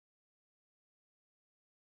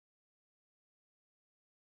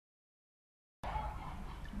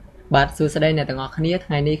បាទសួស្តីអ្នកទាំងអស់គ្នា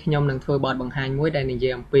ថ្ងៃនេះខ្ញុំនឹងធ្វើបទបង្ហាញមួយដែលនិយា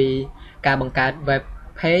យអំពីការបង្កើត web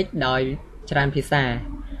page ដោយច្រើនភាសា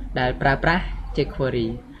ដែលប្រើប្រាស់ jquery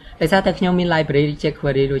ដោយសារតែខ្ញុំមាន library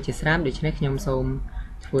jquery រួចជាស្រេចដូច្នេះខ្ញុំសូម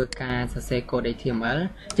ធ្វើការសរសេរ code HTML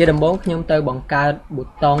ជាដំបូងខ្ញុំទៅបង្កើតប៊ូ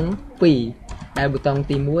តុង2ដែលប៊ូតុង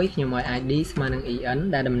ទី1ខ្ញុំឲ្យ ID ស្មើនឹង en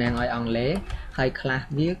ដែលតំណាងឲ្យអង់គ្លេសហើយ class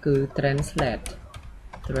វាគឺ translate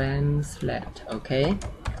អូខេ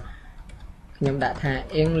ខ្ញុំដាក់ថា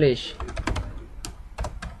English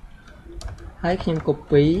ហើយខ្ញុំ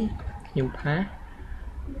copy ខ្ញុំ paste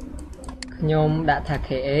ខ្ញុំដាក់ថា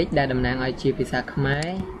KH ដែលតំណាងឲ្យជាភាសាខ្មែរ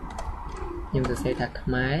ខ្ញុំសរសេរថាខ្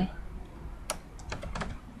មែរ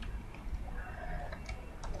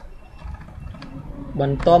ប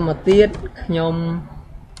ន្តមកទៀតខ្ញុំ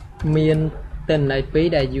មានទិន្នន័យ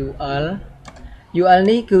2ដែល UL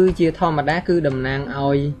នេះគឺជាធម្មតាគឺតំណាង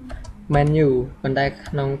ឲ្យ menu ប៉ុន្តែ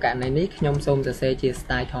ក្នុងករណីនេះខ្ញុំសូមសរសេរជា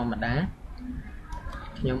style ធម្មតា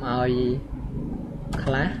ខ្ញុំឲ្យ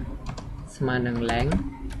class ស្មើនឹង length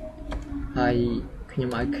ហើយខ្ញុំ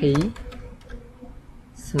ឲ្យ key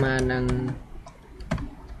ស្មើនឹង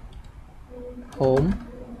home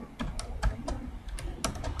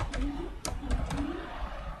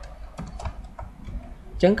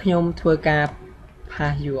ចឹងខ្ញុំធ្វើការ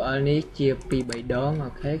pass URL នេះជា2-3 ដងអូ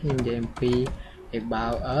ខេខ្ញុំនិយាយអំពី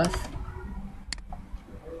about us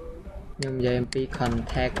ខ្ញុំនិយាយអំពី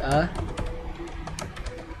contact us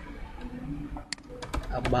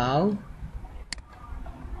about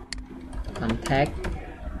contact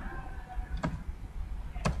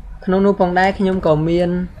ក្នុងនោះផងដែរខ្ញុំក៏មាន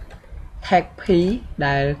tag p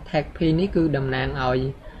ដែល tag p នេះគឺតំណាងឲ្យ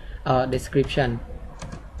description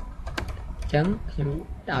អញ្ចឹងខ្ញុំ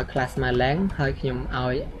ឲ្យ class ស្មើ length ហើយខ្ញុំ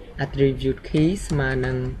ឲ្យ attribute key ស្មើ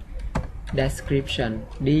នឹង description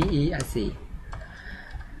DESC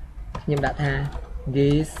ខ្ញុំដាក់ថា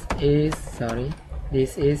this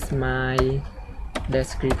is my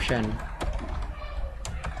description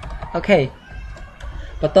អូខេ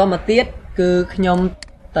បន្តមកទៀតគឺខ្ញុំ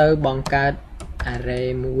ទៅបង្កើត array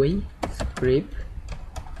មួយ script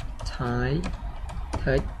type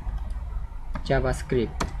text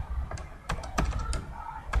javascript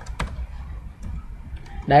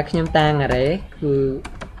ដែលខ្ញុំតាំង array គឺ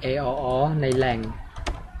AOR នៃ length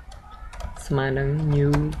ស្មើនឹង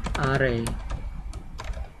new array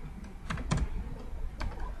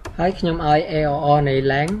ហើយខ្ញុំឲ្យ AOR នៃ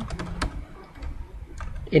length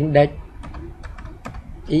index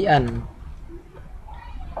en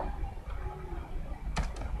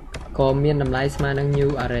ក៏មានតម្លៃស្មើនឹង new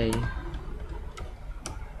array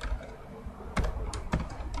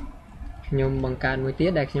ខ្ញុំបង្កើតមួយទៀ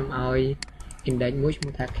តដែលខ្ញុំឲ្យ index មួយឈ្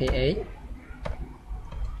មោះថា kh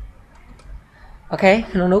អូខេ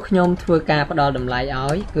ក្នុងនោះខ្ញុំធ្វើការផ្ដល់តម្លៃ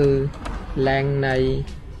ឲ្យគឺ length នៃ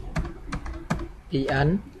en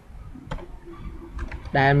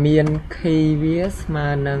ដែលមាន key វាស្មើ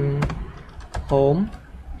នឹង home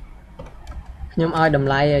ខ្ញុំឲ្យតម្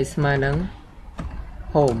លៃឲ្យស្មើនឹង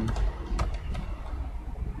home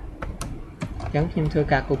អញ្ចឹងខ្ញុំធ្វើ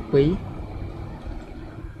ការ copy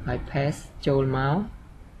ហើយ paste ចូលមក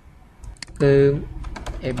គឺ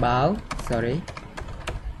about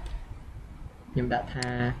ខ្ញុំដាក់ថា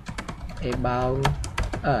about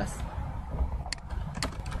us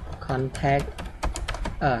contact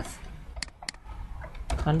us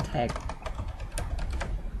contact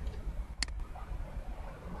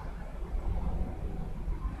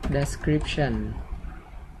description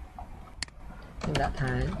ខ្ញុំដាក់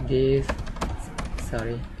ថា this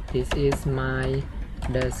is my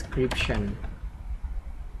description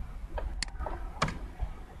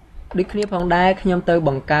ដូចគ្នាផងដែរខ្ញុំទៅប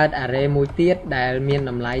ង្កើត array មួយទៀតដែលមាន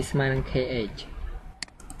តម្លៃស្មើនឹង kh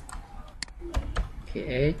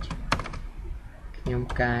ខ្ញុំ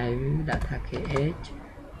កែដាក់ថា kh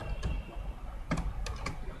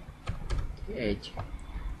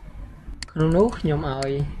ក្នុងនោះខ្ញុំឲ្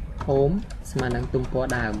យ home ស្មើនឹងទំព័រ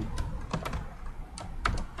ដើម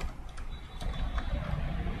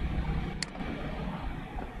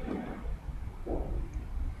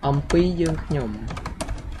អំពីយើងខ្ញុំ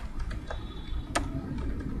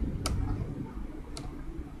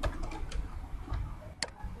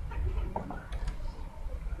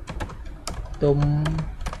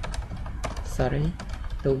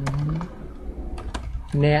ទុំ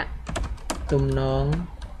អ្នកទំនង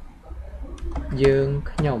យើង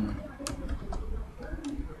ខ្ញុំ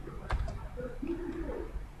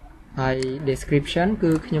ហើយ description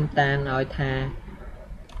គឺខ្ញុំតាំងឲ្យថា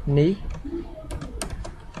នេះ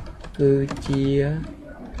គឺជា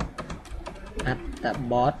អត្ថ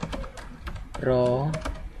បទរ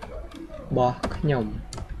បស់ខ្ញុំ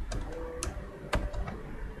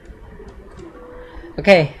អ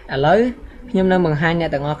okឥឡូវខ្ញុំនៅបង្ហាញអ្នក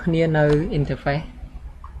ទាំងអស់គ្នានៅ interface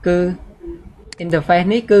គឺ interface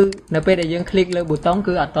នេះគឺនៅពេលដែលយើង click លើប៊ូតុង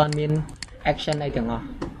គឺអត់ទាន់មាន action អីទាំងអស់អ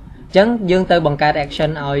ញ្ចឹងយើងទៅបង្កើត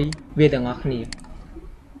action ឲ្យវាទាំងអស់គ្នា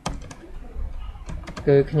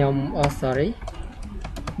គឺខ្ញុំ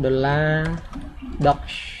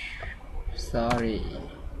sorry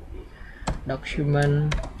document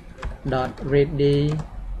ready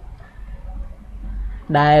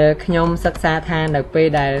ដែលខ្ញុំសិក្សាថានៅពេល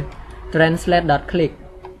ដែល translate.click អ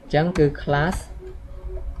ញ្ចឹងគឺ class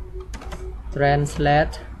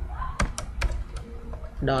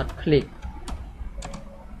translate.click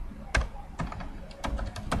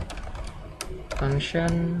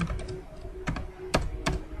function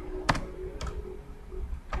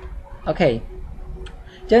អូខេអ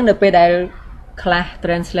ញ្ចឹងនៅពេលដែល class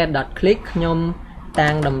translate.click ខ្ញុំ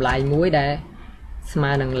តាំងតម្លៃមួយដែលស្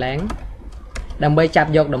មើនឹង length ដើម្បីចាប់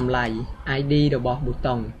យកតម្លៃ ID របស់ប៊ូ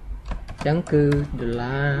តុងអញ្ចឹងគឺ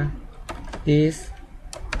 $this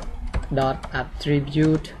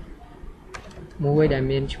attribute មួយដែល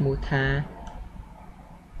មានឈ្មោះថា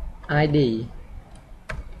ID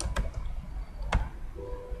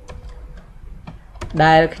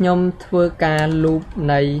ដែលខ្ញុំធ្វើការ loop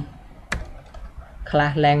នៃ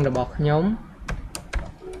class length របស់ខ្ញុំ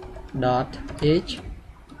 .each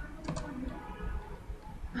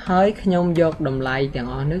ហើយខ្ញុំយកតម្លៃទាំង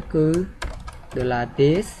អស់នេះគឺ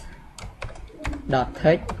 $this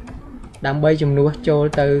 .text ដើម្បីជំនួសចូល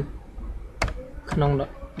ទៅក្នុង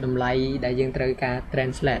តម្លៃដែលយើងត្រូវការ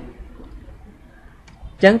translate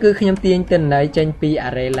អញ្ចឹងគឺខ្ញុំទាញទិន្នន័យចេញពី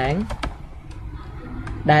array length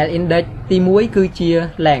ដែល index ទី1គឺជា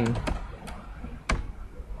length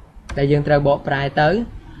ដែលយើងត្រូវបកប្រែទៅ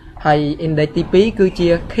ហើយ index ទី2គឺជា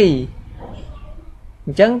key អ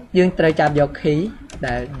ញ្ចឹងយើងត្រូវចាប់យក key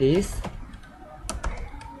ដែល this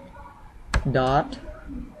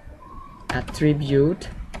attribute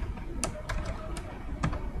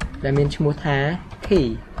ដែលមានឈ្មោះថា key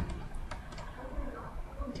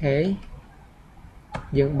អូខេ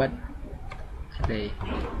យើងបិទ array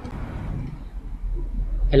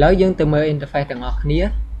ឥឡូវយើងទៅមើល interface ទាំងអស់គ្នា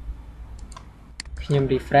ខ្ញុំ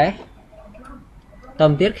refresh តទៅ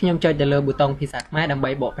ទៀតខ្ញុំចុចទៅលើប៊ូតុងភាសាខ្មែរដើម្បី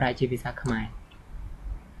បកប្រែជាភាសាខ្មែរ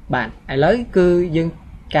បាទឥឡូវគឺយើង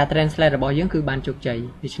ការ translate របស់យើងគឺបានជោគជ័យ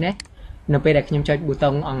ដូច្នេះនៅពេលដែលខ្ញុំចុចប៊ូតុ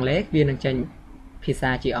ងអង់គ្លេសវានឹងចេញភាសា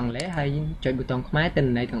ជាអង់គ្លេសហើយចុចប៊ូតុងខ្មែរទិន្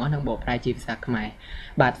នន័យទាំងអស់នឹងបកប្រែជាភាសាខ្មែរ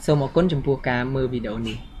បាទសូមអរគុណចំពោះការមើលវីដេអូ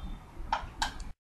នេះ